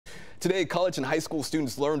Today, college and high school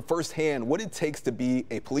students learn firsthand what it takes to be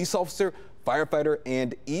a police officer, firefighter,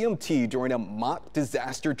 and EMT during a mock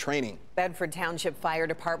disaster training. Bedford Township Fire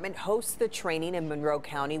Department hosts the training in Monroe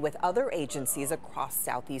County with other agencies across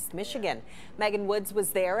southeast Michigan. Megan Woods was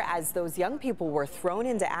there as those young people were thrown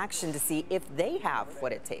into action to see if they have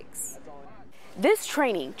what it takes. This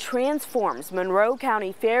training transforms Monroe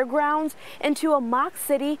County Fairgrounds into a mock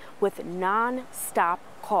city with non-stop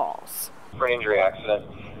calls. Brain injury accident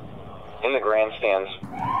in the grandstands.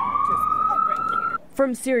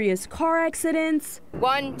 From serious car accidents,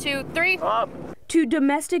 1, 2, 3, to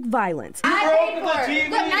domestic violence. I paid for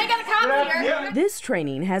it. Look, now you got a copy here. This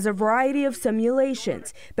training has a variety of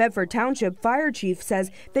simulations. Bedford Township Fire Chief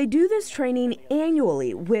says they do this training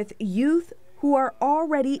annually with youth who are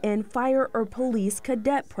already in fire or police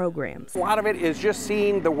cadet programs. A lot of it is just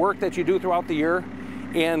seeing the work that you do throughout the year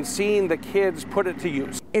and seeing the kids put it to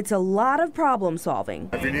use. It's a lot of problem solving.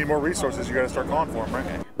 If you need more resources, you got to start calling for them,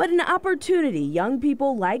 right? But an opportunity young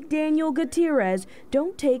people like Daniel Gutierrez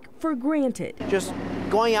don't take for granted. Just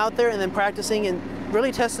going out there and then practicing and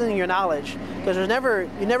really testing your knowledge, because you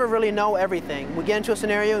never really know everything. We get into a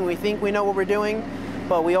scenario and we think we know what we're doing,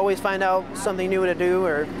 but we always find out something new to do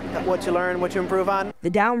or what to learn, what to improve on. The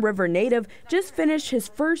Downriver native just finished his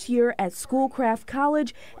first year at Schoolcraft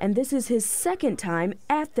College, and this is his second time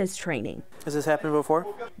at this training. Has this happened before?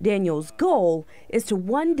 Daniel's goal is to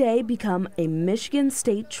one day become a Michigan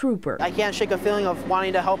State Trooper. I can't shake a feeling of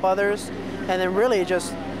wanting to help others, and then really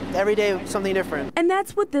just every day something different. And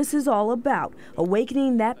that's what this is all about,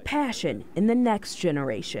 awakening that passion in the next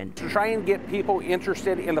generation. To try and get people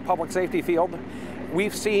interested in the public safety field.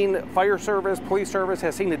 We've seen fire service, police service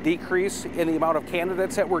has seen a decrease in the amount of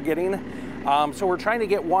candidates that we're getting. So we're trying to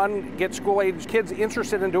get school-age kids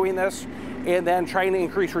interested in doing this and then trying to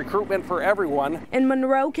increase recruitment for everyone. In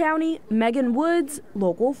Monroe County, Megan Woods,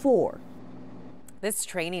 Local 4. This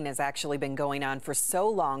training has actually been going on for so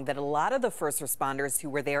long that a lot of the first responders who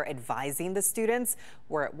were there advising the students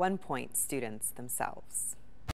were at one point students themselves.